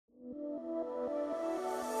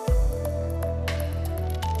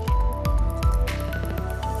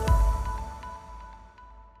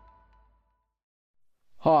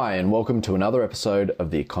Hi, and welcome to another episode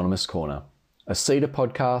of the Economists Corner, a CEDA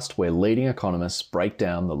podcast where leading economists break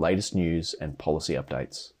down the latest news and policy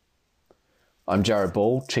updates. I'm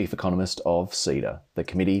Jarrod, Chief Economist of CEDA, the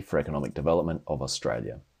Committee for Economic Development of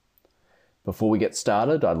Australia. Before we get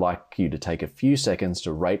started, I'd like you to take a few seconds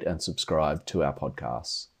to rate and subscribe to our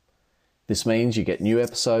podcasts. This means you get new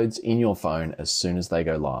episodes in your phone as soon as they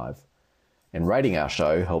go live, and rating our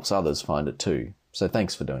show helps others find it too, so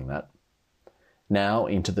thanks for doing that. Now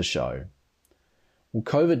into the show. Well,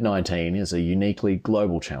 COVID-19 is a uniquely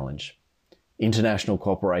global challenge. International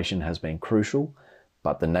cooperation has been crucial,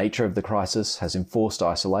 but the nature of the crisis has enforced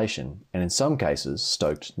isolation and in some cases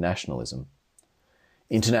stoked nationalism.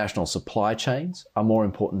 International supply chains are more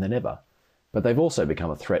important than ever, but they've also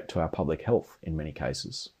become a threat to our public health in many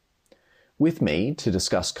cases. With me to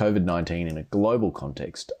discuss COVID-19 in a global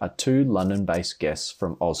context are two London-based guests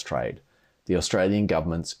from Austrade, the Australian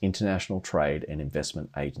Government's International Trade and Investment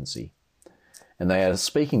Agency. And they are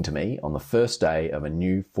speaking to me on the first day of a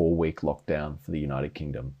new 4-week lockdown for the United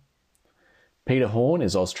Kingdom. Peter Horne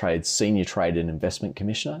is Austrade's Senior Trade and Investment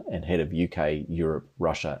Commissioner and Head of UK, Europe,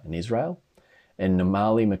 Russia and Israel. And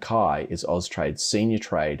Namali Mackay is Austrade's Senior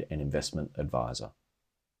Trade and Investment Advisor.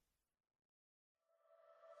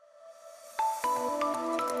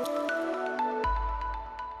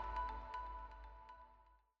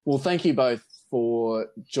 Well, thank you both for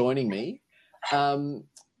joining me.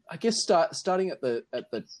 I guess starting at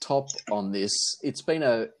the top on this, it's been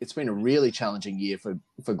a really challenging year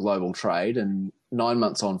for global trade, and 9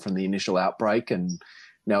 months on from the initial outbreak, and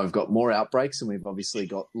now we've got more outbreaks, and we've obviously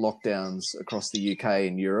got lockdowns across the UK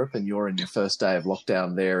and Europe, and you're in your first day of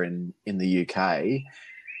lockdown there in the UK.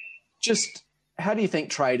 Just how do you think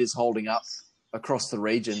trade is holding up across the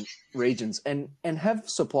regions, and have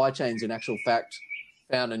supply chains in actual fact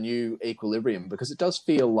found a new equilibrium? Because it does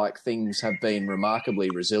feel like things have been remarkably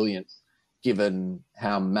resilient given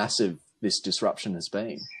how massive this disruption has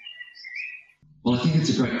been. Well, I think it's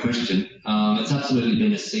a great question. It's absolutely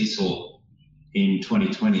been a seesaw in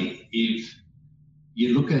 2020. If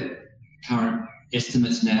you look at current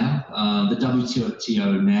estimates now, the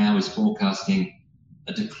WTO now is forecasting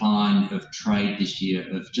a decline of trade this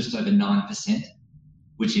year of just over 9%,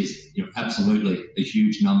 which is absolutely a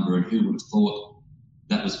huge number, and who would have thought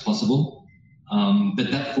that was possible.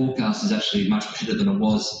 But that forecast is actually much better than it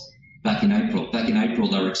was back in April. Back in April,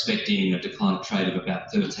 they were expecting a decline of trade of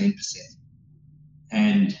about 13%.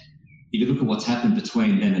 And if you look at what's happened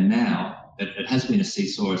between then and now, it has been a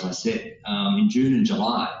seesaw, as I said. In June and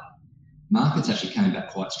July, markets actually came back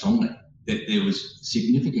quite strongly. There was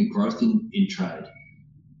significant growth in trade.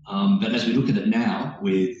 But as we look at it now,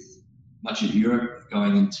 with much of Europe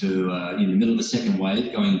going into, in the middle of the second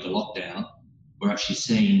wave, going into lockdown, we're actually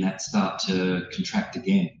seeing that start to contract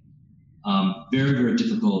again. Very, very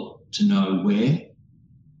difficult to know where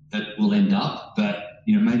that will end up, but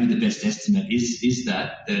maybe the best estimate is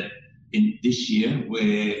that in this year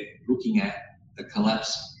we're looking at a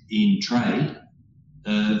collapse in trade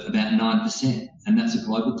of about 9%, and that's a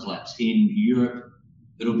global collapse. In Europe,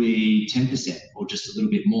 it'll be 10% or just a little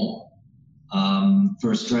bit more. For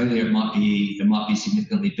Australia, it might be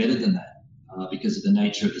significantly better than that. Because of the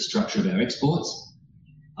nature of the structure of our exports.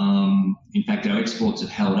 In fact, our exports have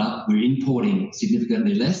held up. We're importing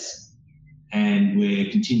significantly less, and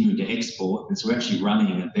we're continuing to export, and so we're actually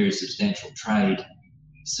running a very substantial trade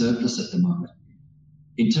surplus at the moment.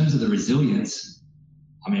 In terms of the resilience,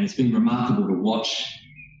 it's been remarkable to watch,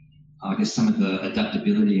 I guess, some of the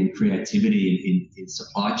adaptability and creativity in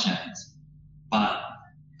supply chains, but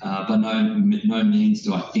by no means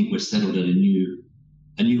do I think we're settled at a new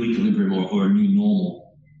equilibrium or a new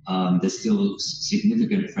normal. There's still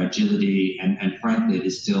significant fragility, and frankly,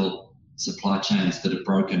 there's still supply chains that are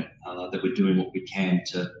broken, that we're doing what we can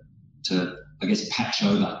to I guess, patch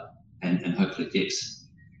over and hopefully fix.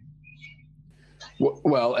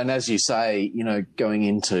 Well, and as you say, going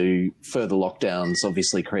into further lockdowns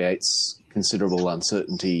obviously creates considerable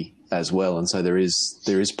uncertainty as well, and so there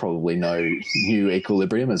is probably no new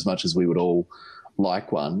equilibrium, as much as we would all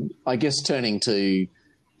like one. I guess turning to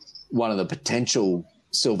one of the potential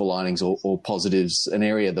silver linings or positives, an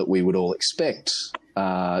area that we would all expect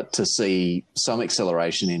to see some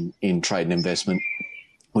acceleration in trade and investment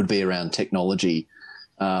would be around technology.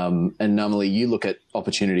 And normally you look at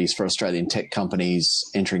opportunities for Australian tech companies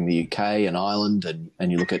entering the UK and Ireland, and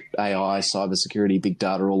you look at AI, cybersecurity, big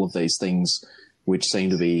data, all of these things which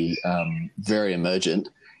seem to be very emergent.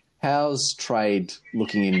 How's trade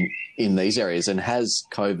looking in these areas, and has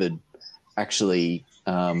COVID actually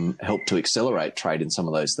help to accelerate trade in some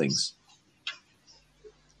of those things?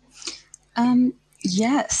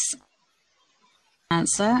 Yes.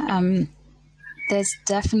 answer. There's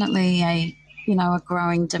definitely a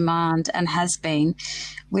growing demand, and has been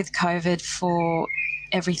with COVID, for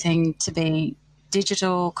everything to be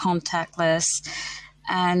digital, contactless,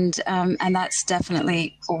 and that's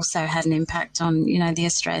definitely also had an impact on the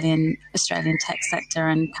Australian tech sector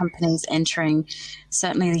and companies entering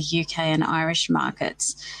certainly the UK and Irish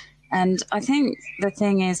markets. And I think the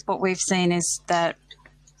thing is, what we've seen is that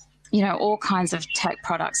all kinds of tech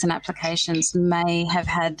products and applications may have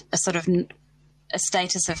had a sort of a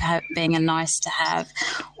status of being a nice to have,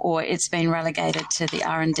 or it's been relegated to the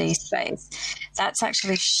R&D space. That's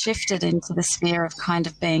actually shifted into the sphere of kind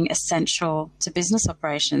of being essential to business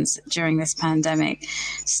operations during this pandemic.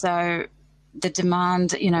 So the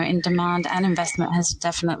demand, in demand and investment has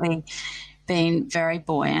definitely been very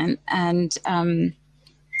buoyant. And,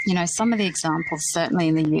 some of the examples, certainly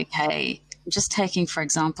in the UK, just taking, for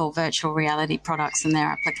example, virtual reality products and their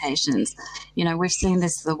applications. We've seen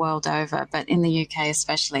this the world over, but in the UK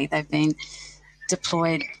especially, they've been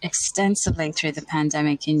deployed extensively through the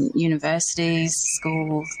pandemic in universities,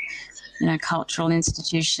 schools, cultural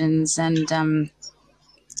institutions, and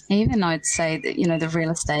even I'd say that, the real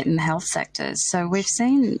estate and health sectors. So we've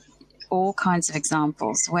seen all kinds of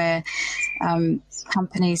examples where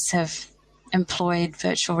companies have employed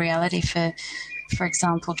virtual reality for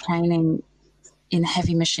example, training in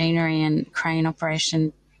heavy machinery and crane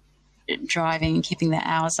operation, driving and keeping their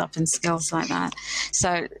hours up and skills like that.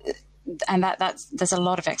 So, and there's a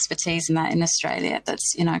lot of expertise in that in Australia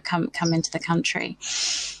that's, come into the country.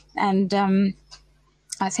 And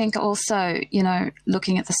I think also,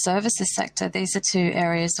 looking at the services sector, these are two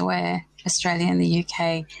areas where Australia and the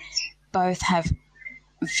UK both have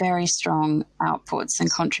very strong outputs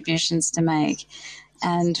and contributions to make.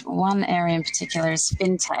 And one area in particular is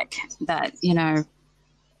fintech that,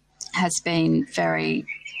 has been very,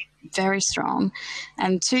 very strong.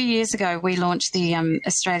 And 2 years ago, we launched the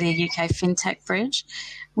Australia-UK Fintech Bridge,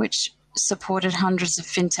 which supported hundreds of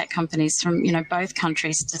fintech companies from, both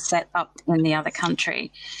countries to set up in the other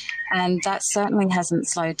country. And that certainly hasn't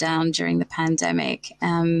slowed down during the pandemic.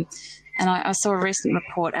 And I saw a recent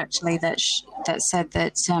report, actually, that said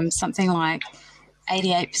that something like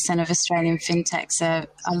 88% of Australian fintechs are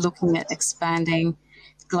looking at expanding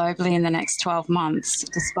globally in the next 12 months,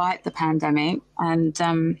 despite the pandemic. And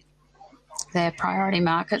their priority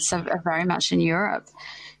markets are very much in Europe.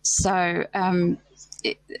 So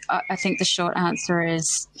I think the short answer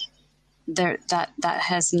is that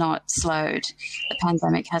has not slowed. The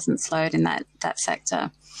pandemic hasn't slowed in that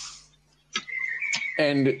sector.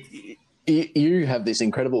 And you have this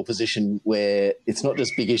incredible position where it's not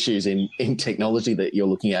just big issues in technology that you're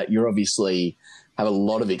looking at. You obviously have a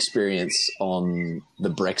lot of experience on the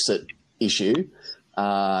Brexit issue,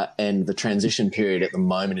 and the transition period at the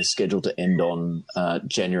moment is scheduled to end on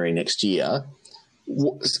January next year.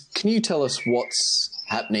 Can you tell us what's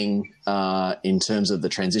happening in terms of the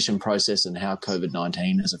transition process and how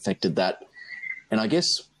COVID-19 has affected that? And I guess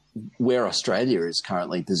where Australia is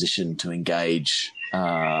currently positioned to engage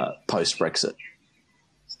post-Brexit.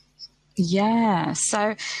 Yeah.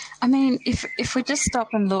 So, I mean, if we just stop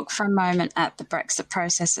and look for a moment at the Brexit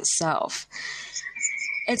process itself,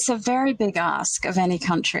 it's a very big ask of any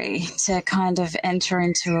country to kind of enter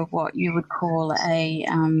into what you would call a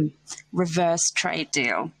reverse trade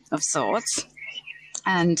deal of sorts.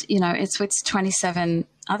 And, it's with 27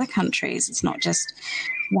 other countries. It's not just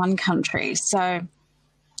one country. So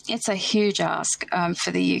it's a huge ask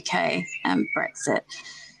for the UK and Brexit.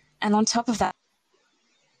 And on top of that,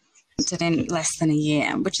 in less than a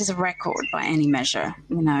year, which is a record by any measure,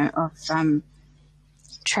 of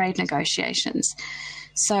trade negotiations.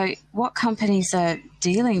 So what companies are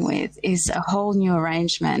dealing with is a whole new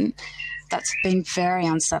arrangement that's been very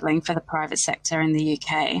unsettling for the private sector in the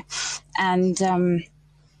UK.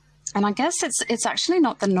 And I guess it's actually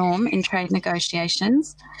not the norm in trade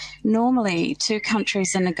negotiations. Normally, two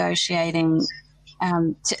countries are negotiating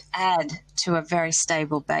to add to a very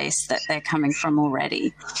stable base that they're coming from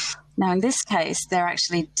already. Now, in this case, they're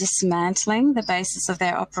actually dismantling the basis of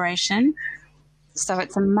their operation. So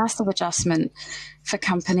it's a massive adjustment for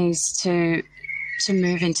companies to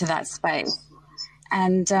move into that space.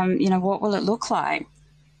 And, what will it look like?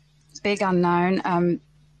 Big unknown.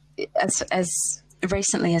 As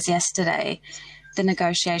recently as yesterday, the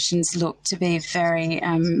negotiations look to be very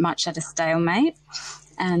much at a stalemate.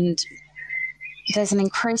 And there's an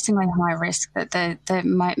increasingly high risk that there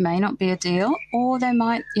may not be a deal, or there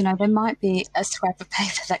might be a scrap of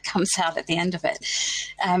paper that comes out at the end of it,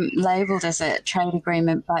 labelled as a trade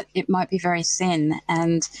agreement, but it might be very thin.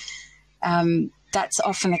 And that's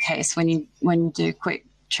often the case when you do quick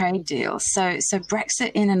trade deals. So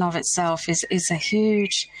Brexit in and of itself is a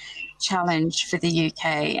huge challenge for the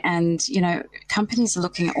UK. And, companies are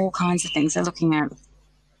looking at all kinds of things. They're looking at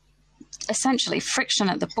essentially friction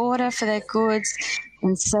at the border for their goods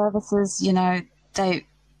and services.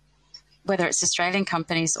 Whether it's Australian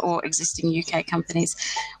companies or existing UK companies,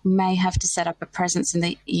 may have to set up a presence in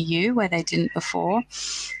the EU where they didn't before.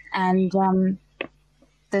 And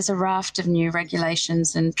there's a raft of new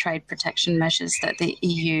regulations and trade protection measures that the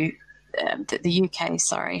UK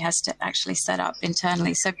has to actually set up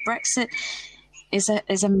internally. So Brexit is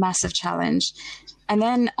a massive challenge. And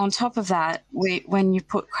then on top of that, when you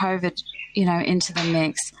put COVID, into the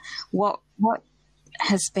mix, what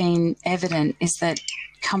has been evident is that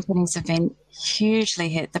companies have been hugely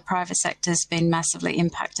hit. The private sector's been massively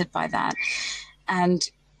impacted by that. And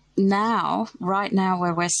right now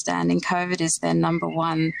where we're standing, COVID is their number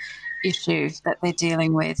one issue that they're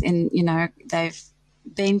dealing with. And, they've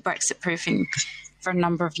been Brexit proofing for a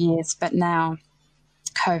number of years, but now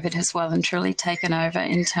COVID has well and truly taken over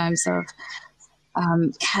in terms of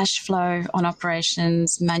cash flow on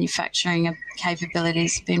operations, manufacturing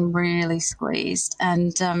capabilities have been really squeezed,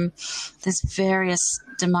 and there's various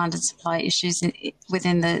demand and supply issues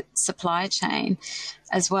within the supply chain,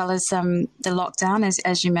 as well as the lockdown.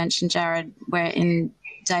 As you mentioned, Jarrod, we're in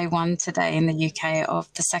day one today in the UK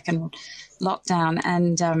of the second lockdown,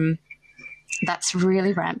 and that's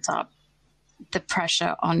really ramped up the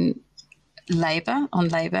pressure on labour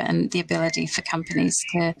and the ability for companies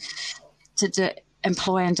to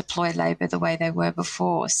employ and deploy labour the way they were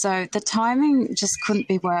before. So the timing just couldn't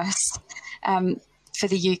be worse for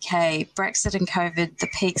the UK. Brexit and COVID, the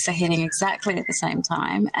peaks are hitting exactly at the same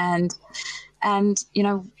time. And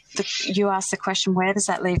you asked the question, where does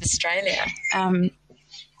that leave Australia?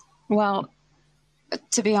 Well,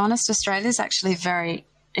 to be honest, Australia is actually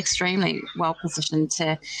extremely well positioned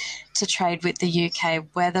to trade with the UK,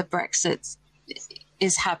 whether Brexit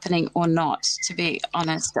is happening or not, to be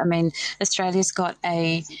honest. I mean, Australia's got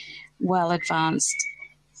a well-advanced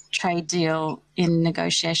trade deal in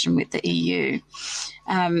negotiation with the EU.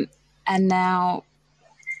 And now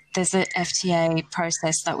there's a FTA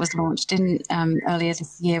process that was launched in earlier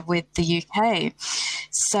this year with the UK.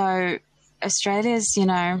 So Australia's,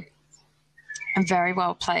 very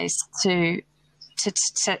well placed to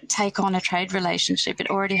take on a trade relationship. It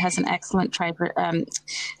already has an excellent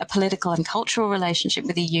a political and cultural relationship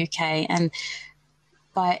with the UK, and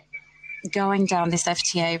by going down this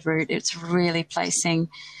FTA route, it's really placing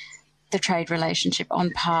the trade relationship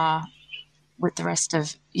on par with the rest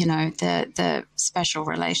of, the special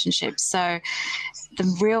relationships. So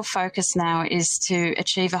the real focus now is to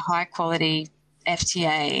achieve a high quality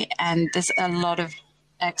FTA, and there's a lot of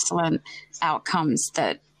excellent outcomes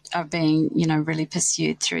that are being, really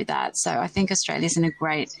pursued through that. So I think Australia's in a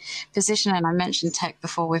great position. And I mentioned tech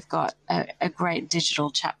before. We've got a great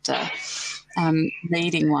digital chapter,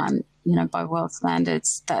 leading one, by world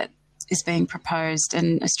standards, that is being proposed.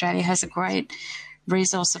 And Australia has a great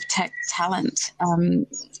resource of tech talent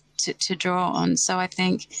to draw on. So I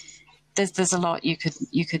think there's a lot you could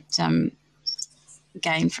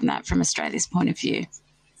gain from that, from Australia's point of view.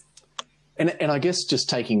 And I guess just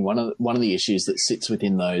taking one of the issues that sits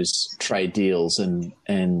within those trade deals, and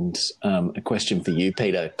a question for you,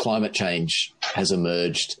 Peter. Climate change has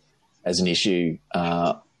emerged as an issue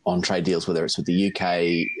on trade deals, whether it's with the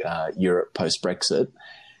UK, Europe post Brexit.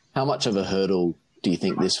 How much of a hurdle do you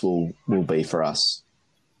think this will be for us?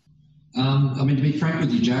 To be frank with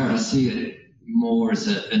you, Jarrod, I see it more as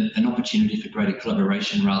an opportunity for greater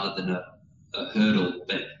collaboration rather than a hurdle.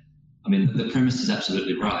 But the premise is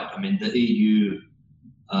absolutely right. The EU,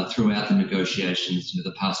 throughout the negotiations,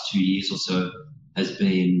 the past 2 years or so, has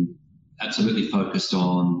been absolutely focused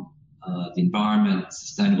on the environment,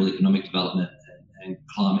 sustainable economic development, and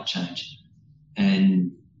climate change.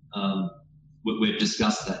 And we've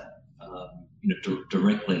discussed that,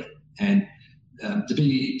 directly. And to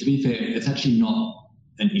be fair, it's actually not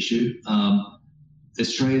an issue.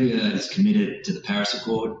 Australia is committed to the Paris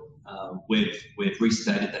Accord. We've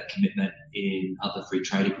restated that commitment in other free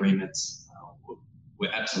trade agreements.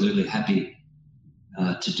 We're absolutely happy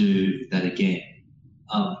to do that again.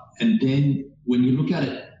 And then when you look at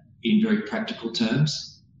it in very practical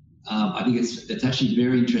terms, I think it's actually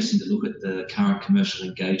very interesting to look at the current commercial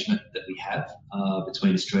engagement that we have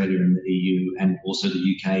between Australia and the EU, and also the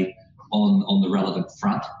UK on the relevant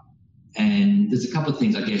front. And there's a couple of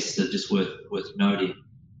things, I guess, that are just worth noting,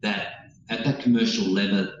 that at that commercial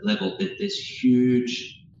level, there's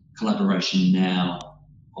huge collaboration now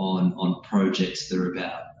on projects that are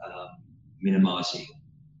about minimising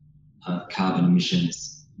carbon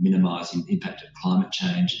emissions, minimise the impact of climate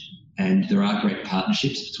change. And there are great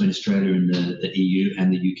partnerships between Australia and the EU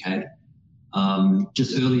and the UK.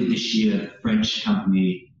 Just earlier this year, the French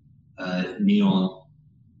company Neon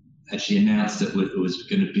actually announced that it was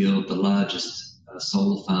going to build the largest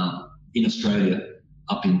solar farm in Australia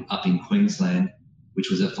up in Queensland, which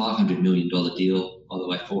was a $500 million deal, by the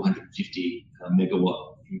way, 450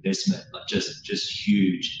 megawatt investment, like just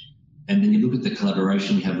huge. And then you look at the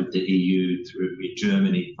collaboration we have with the EU through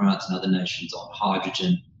Germany, France, and other nations on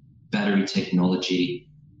hydrogen, battery technology.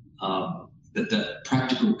 The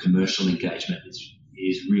practical commercial engagement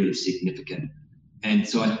is really significant. And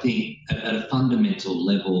so I think at a fundamental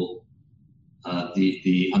level,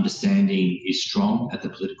 the understanding is strong at the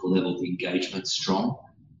political level, the engagement's strong,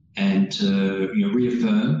 and to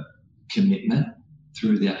reaffirm commitment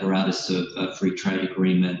through the apparatus of a free trade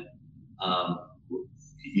agreement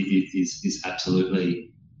is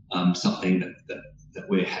absolutely something that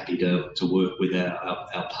we're happy to work with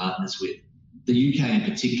our partners with. The UK in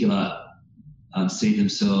particular see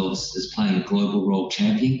themselves as playing a global role,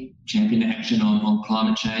 champion action on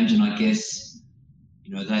climate change, and I guess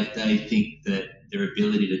they think that their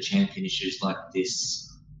ability to champion issues like this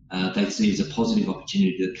they see as a positive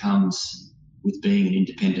opportunity that comes with being an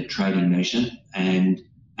independent trading nation. And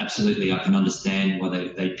absolutely, I can understand why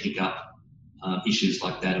they pick up issues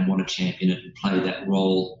like that and want to champion it and play that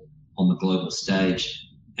role on the global stage.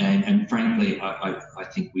 And frankly, I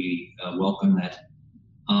think we welcome that.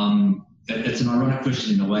 It's an ironic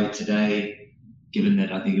question in a way today, given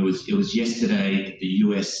that I think it was yesterday that the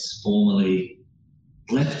US formally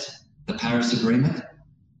left the Paris Agreement.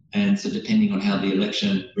 And so depending on how the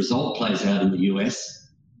election result plays out in the US,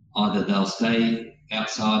 either they'll stay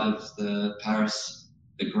outside of the Paris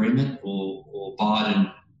Agreement or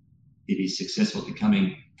Biden, if he's successful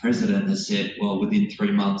becoming president, has said, well, within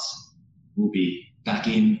 3 months, we'll be back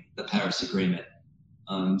in the Paris Agreement.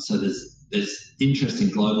 So there's interesting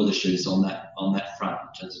global issues on that front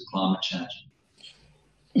in terms of climate change.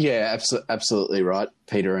 Yeah, absolutely right,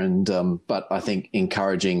 Peter. And but I think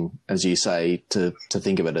encouraging, as you say, to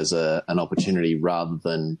think of it as an opportunity rather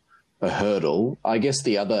than a hurdle. I guess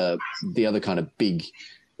the other kind of big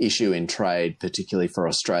issue in trade, particularly for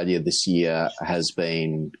Australia this year, has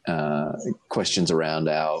been questions around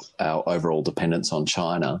our overall dependence on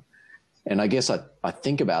China. And I guess I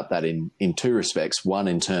think about that in two respects. One,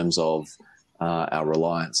 in terms of our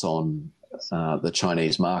reliance on the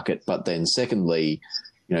Chinese market, but then secondly,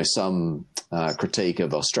 some critique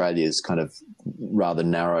of Australia's kind of rather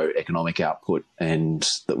narrow economic output, and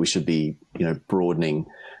that we should be, broadening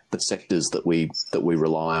the sectors that we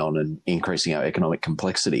rely on and increasing our economic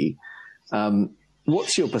complexity.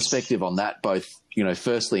 What's your perspective on that? Both,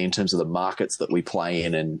 firstly in terms of the markets that we play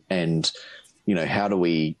in, and how do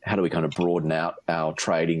we kind of broaden out our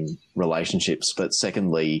trading relationships? But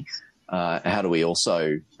secondly, how do we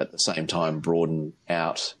also, at the same time, broaden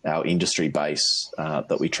out our industry base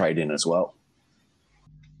that we trade in as well?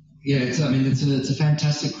 Yeah, it's a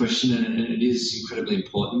fantastic question, and it is incredibly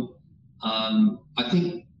important. I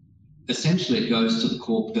think essentially it goes to the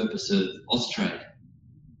core purpose of Austrade,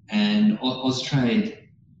 and Austrade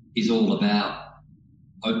is all about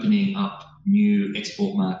opening up new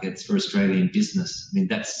export markets for Australian business.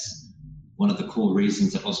 That's one of the core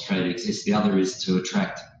reasons that Austrade exists. The other is to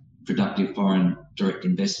attract productive foreign direct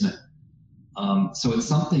investment. So it's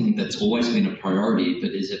something that's always been a priority,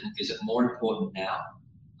 but is it more important now?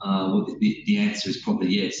 Well, the answer is probably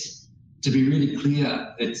yes. To be really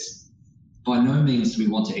clear, it's by no means do we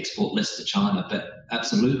want to export less to China, but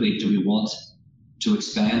absolutely do we want to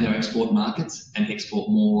expand our export markets and export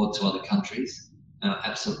more to other countries.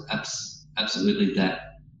 Absolutely that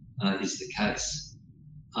is the case.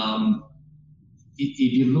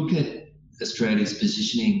 If you look at Australia's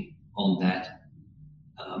positioning on that,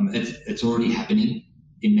 it's already happening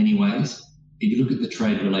in many ways. If you look at the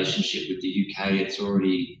trade relationship with the UK, it's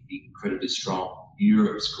already incredibly strong.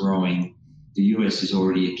 Europe's growing. The US is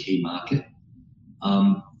already a key market.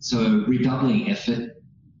 So redoubling effort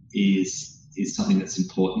is something that's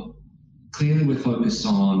important. Clearly, we're focused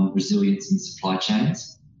on resilience in supply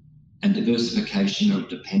chains, and diversification of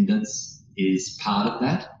dependence is part of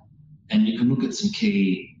that. And you can look at some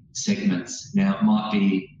key segments. Now, it might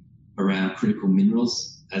be around critical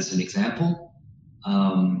minerals as an example,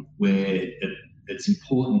 where it's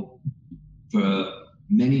important for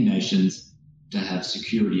many nations to have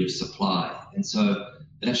security of supply. And so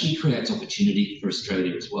it actually creates opportunity for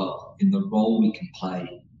Australia as well in the role we can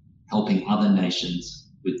play helping other nations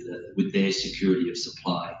with their security of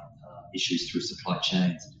supply issues through supply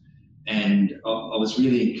chains. And I was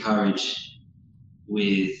really encouraged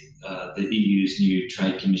with the EU's new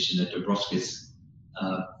Trade Commissioner, Dombrovskis,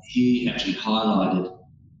 he actually highlighted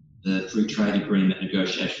the free trade agreement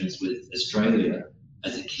negotiations with Australia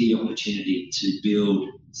as a key opportunity to build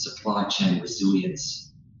supply chain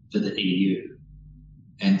resilience for the EU.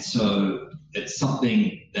 And so it's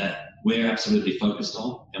something that we're absolutely focused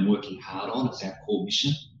on and working hard on. It's our core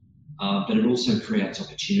mission, but it also creates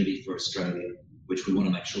opportunity for Australia, which we want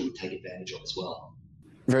to make sure we take advantage of as well.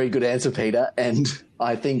 Very good answer, Peter. And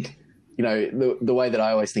I think, you know, the way that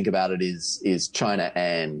I always think about it is China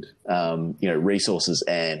and, you know, resources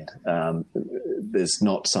and there's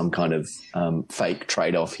not some kind of fake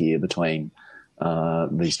trade-off here between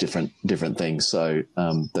these different things. So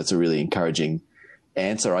that's a really encouraging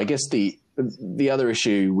answer. I guess the other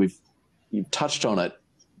issue you've touched on it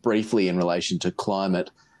briefly in relation to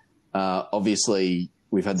climate. Obviously,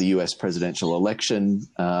 we've had the US presidential election.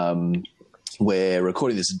 We're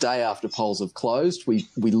recording this a day after polls have closed. We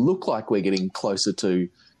look like we're getting closer to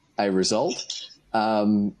a result.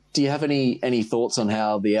 Do you have any thoughts on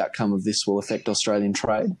how the outcome of this will affect Australian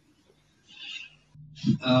trade?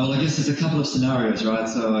 Well, I guess there's a couple of scenarios, right?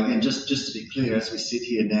 So again, just to be clear, as we sit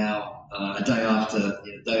here now, a day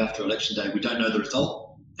after election day, we don't know the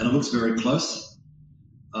result, and it looks very close.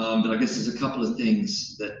 But I guess there's a couple of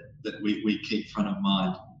things that we keep front of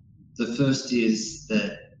mind. The first is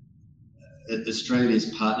that Australia's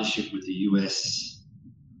partnership with the US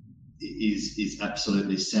is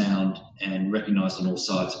absolutely sound and recognised on all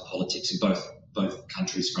sides of politics in both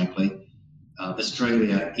countries, frankly.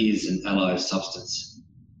 Australia is an ally of substance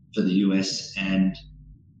for the US, and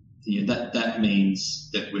you know, that means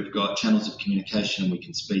that we've got channels of communication and we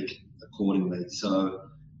can speak accordingly. So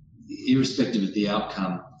irrespective of the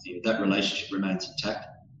outcome, you know, that relationship remains intact.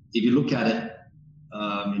 If you look at it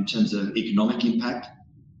in terms of economic impact,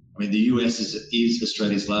 I mean, the US is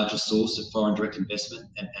Australia's largest source of foreign direct investment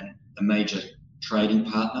and a major trading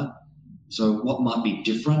partner. So what might be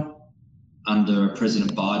different under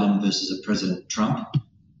President Biden versus a President Trump?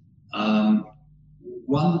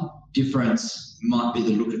 One difference might be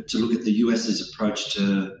to look at the US's approach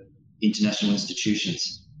to international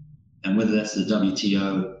institutions, and whether that's the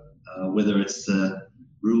WTO, whether it's the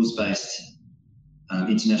rules-based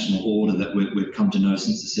international order that we've come to know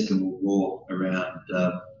since the Second World War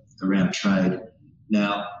around trade.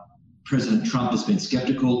 Now, President Trump has been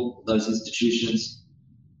sceptical of those institutions.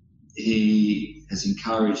 He has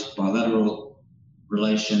encouraged bilateral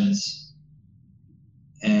relations,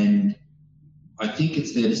 and I think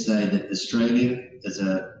it's fair to say that Australia, as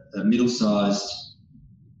a middle-sized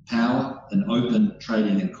power, an open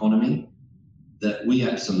trading economy, that we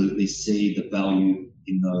absolutely see the value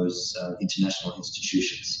in those international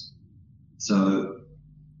institutions. So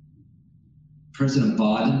President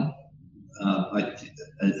Biden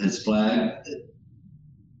has flagged that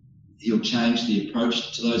he'll change the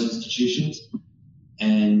approach to those institutions,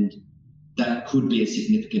 and that could be a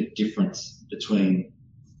significant difference between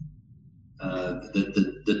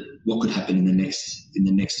what could happen in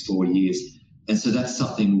the next 4 years. And so that's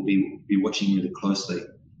something we'll be watching really closely.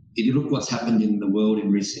 If you look what's happened in the world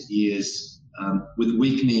in recent years, with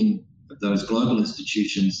weakening of those global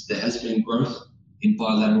institutions, there has been growth in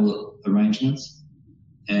bilateral arrangements.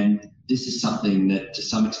 And this is something that to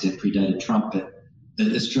some extent predated Trump, but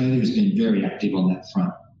that Australia has been very active on that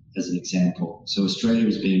front, as an example. So Australia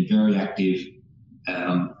has been very active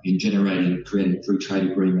in creating free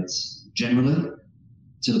trade agreements generally,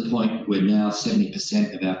 to the point where now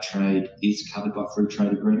 70% of our trade is covered by free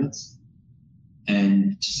trade agreements.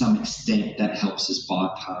 And to some extent, that helps us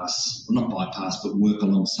work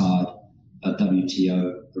alongside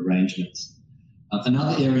WTO arrangements.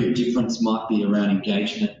 Another area of difference might be around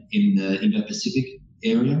engagement in the Indo-Pacific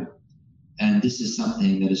area. And this is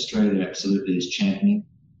something that Australia absolutely is championing.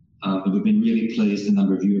 And we've been really pleased the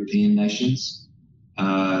number of European nations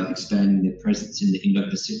expanding their presence in the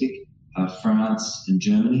Indo-Pacific, France and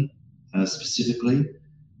Germany specifically.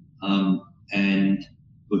 And it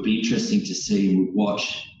would be interesting to see and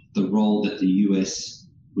watch the role that the US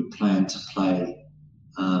would plan to play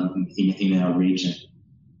in our region.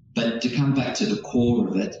 But to come back to the core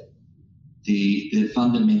of it, the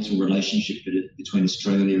fundamental relationship between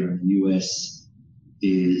Australia and the US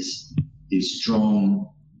is strong.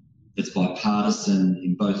 It's bipartisan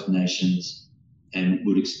in both nations, and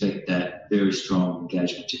would expect that very strong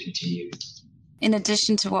engagement to continue. In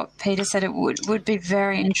addition to what Peter said, it would be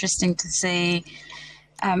very interesting to see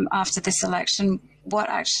after this election what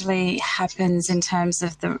actually happens in terms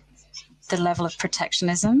of the level of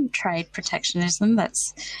protectionism, trade protectionism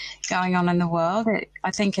that's going on in the world.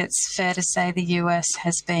 I think it's fair to say the US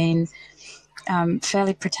has been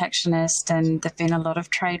fairly protectionist, and there've been a lot of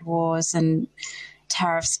trade wars and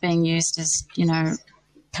tariffs being used as,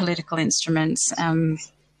 political instruments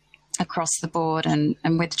across the board, and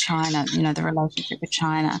with China, the relationship with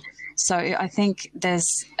China. So I think there's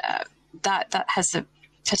that has the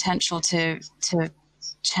potential to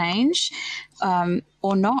change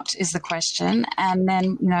or not is the question. And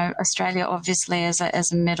then, Australia obviously as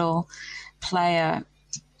a middle player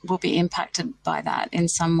will be impacted by that in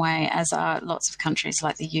some way, as are lots of countries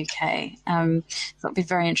like the UK. So it'll be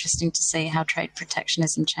very interesting to see how trade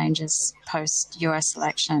protectionism changes post-US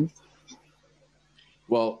election.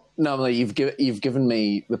 Well, Namali, you've given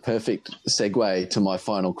me the perfect segue to my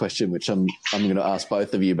final question, which I'm going to ask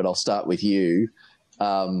both of you, but I'll start with you.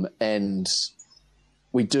 And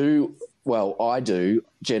I do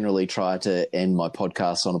generally try to end my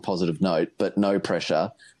podcast on a positive note, but no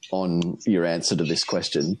pressure on your answer to this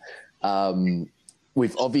question.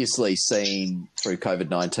 We've obviously seen through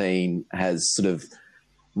COVID-19 has sort of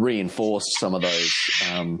reinforced some of those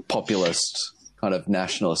populist kind of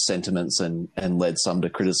nationalist sentiments and led some to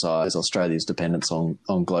criticise Australia's dependence on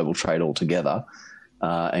global trade altogether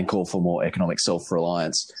and call for more economic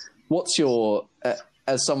self-reliance. What's your,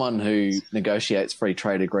 as someone who negotiates free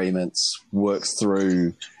trade agreements, works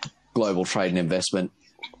through global trade and investment,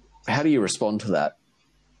 how do you respond to that?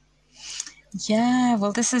 Yeah,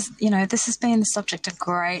 well, this has been the subject of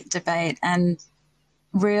great debate and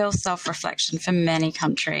real self-reflection for many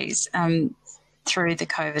countries through the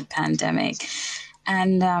COVID pandemic.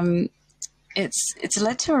 And it's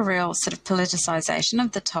led to a real sort of politicisation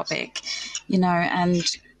of the topic, and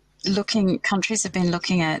countries have been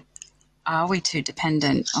looking at, are we too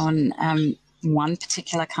dependent on one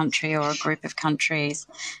particular country or a group of countries?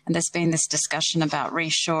 And there's been this discussion about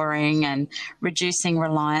reshoring and reducing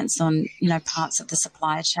reliance on, parts of the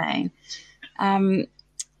supply chain. And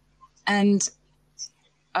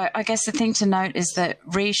I guess the thing to note is that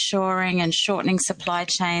reshoring and shortening supply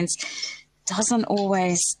chains doesn't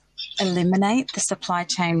always eliminate the supply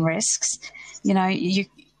chain risks.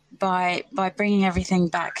 By bringing everything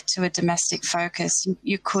back to a domestic focus,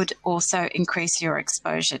 you could also increase your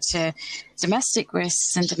exposure to domestic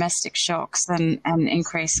risks and domestic shocks and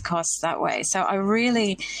increase costs that way. So I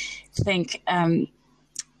really think,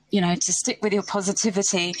 to stick with your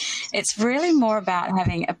positivity, it's really more about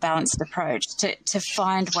having a balanced approach to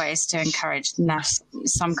find ways to encourage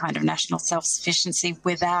some kind of national self-sufficiency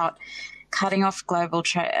without cutting off global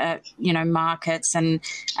markets and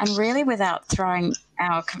really without throwing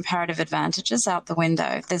our comparative advantages out the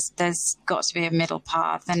window. There's got to be a middle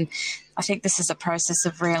path, and I think this is a process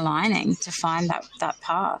of realigning to find that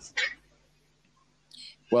path.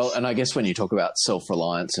 Well, and I guess when you talk about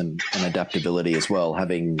self-reliance and adaptability as well,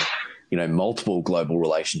 having multiple global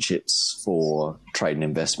relationships for trade and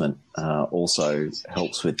investment also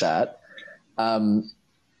helps with that.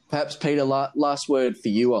 Perhaps, Peter, last word for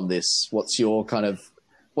you on this. What's your current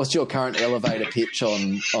elevator pitch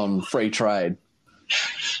on free trade?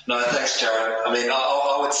 No, thanks, Jarrod. I mean,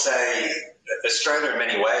 I would say Australia in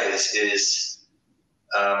many ways is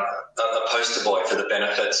a poster boy for the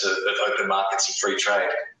benefits of open markets and free trade.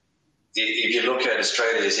 If you look at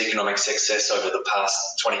Australia's economic success over the past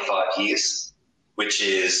 25 years, which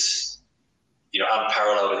is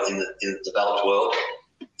unparalleled in the developed world,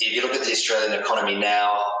 if you look at the Australian economy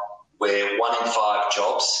now, where 1 in 5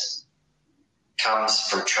 jobs comes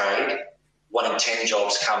from trade, 1 in 10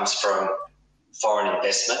 jobs comes from foreign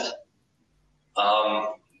investment. And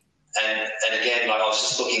again, like I was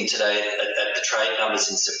just looking today at the trade numbers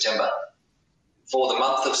in September. For the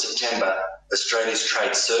month of September, Australia's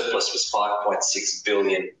trade surplus was $5.6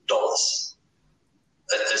 billion.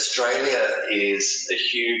 Australia is a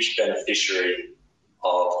huge beneficiary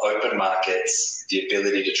of open markets, the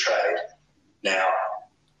ability to trade. Now,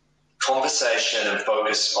 conversation and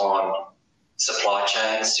focus on supply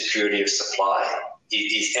chains, security of supply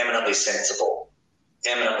is eminently sensible,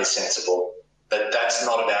 but that's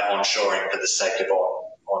not about onshoring for the sake of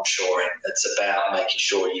onshoring. It's about making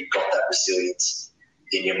sure you've got that resilience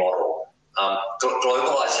in your model.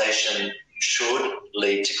 Globalization should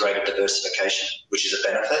lead to greater diversification, which is a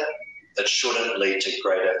benefit. It shouldn't lead to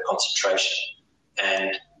greater concentration.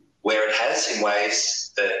 And where it has in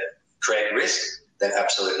ways that create risk, then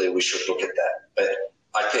absolutely we should look at that. But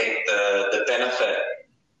I think the benefit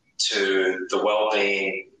to the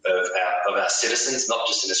well-being of our citizens, not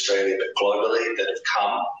just in Australia but globally, that have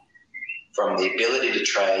come from the ability to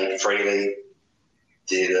trade freely,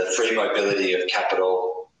 the free mobility of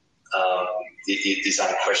capital, is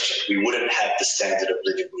unquestioned. We wouldn't have the standard of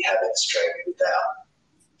living we have in Australia without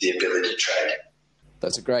the ability to trade.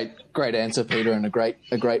 That's a great answer, Peter, and a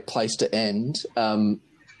great place to end.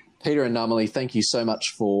 Peter and Namali, thank you so much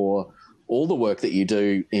for all the work that you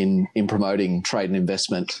do in promoting trade and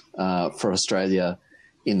investment for Australia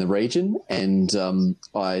in the region. And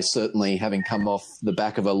I certainly, having come off the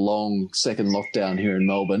back of a long second lockdown here in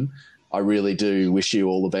Melbourne, I really do wish you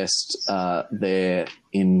all the best there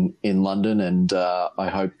in London, and I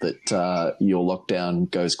hope that your lockdown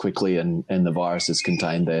goes quickly and the virus is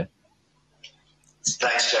contained there.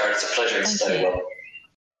 Thanks, Jarrod. It's a pleasure to stay well.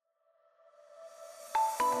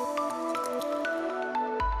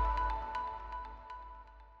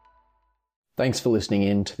 Thanks for listening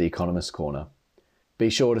in to the Economist Corner.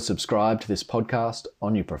 Be sure to subscribe to this podcast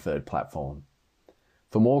on your preferred platform.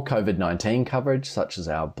 For more COVID-19 coverage, such as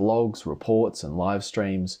our blogs, reports and live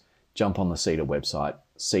streams, jump on the CEDA website,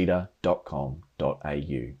 ceda.com.au.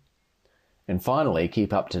 And finally,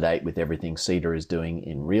 keep up to date with everything CEDA is doing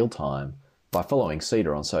in real time by following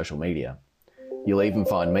CEDA on social media. You'll even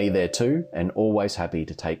find me there too, and always happy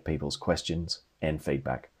to take people's questions and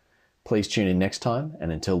feedback. Please tune in next time,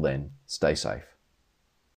 and until then, stay safe.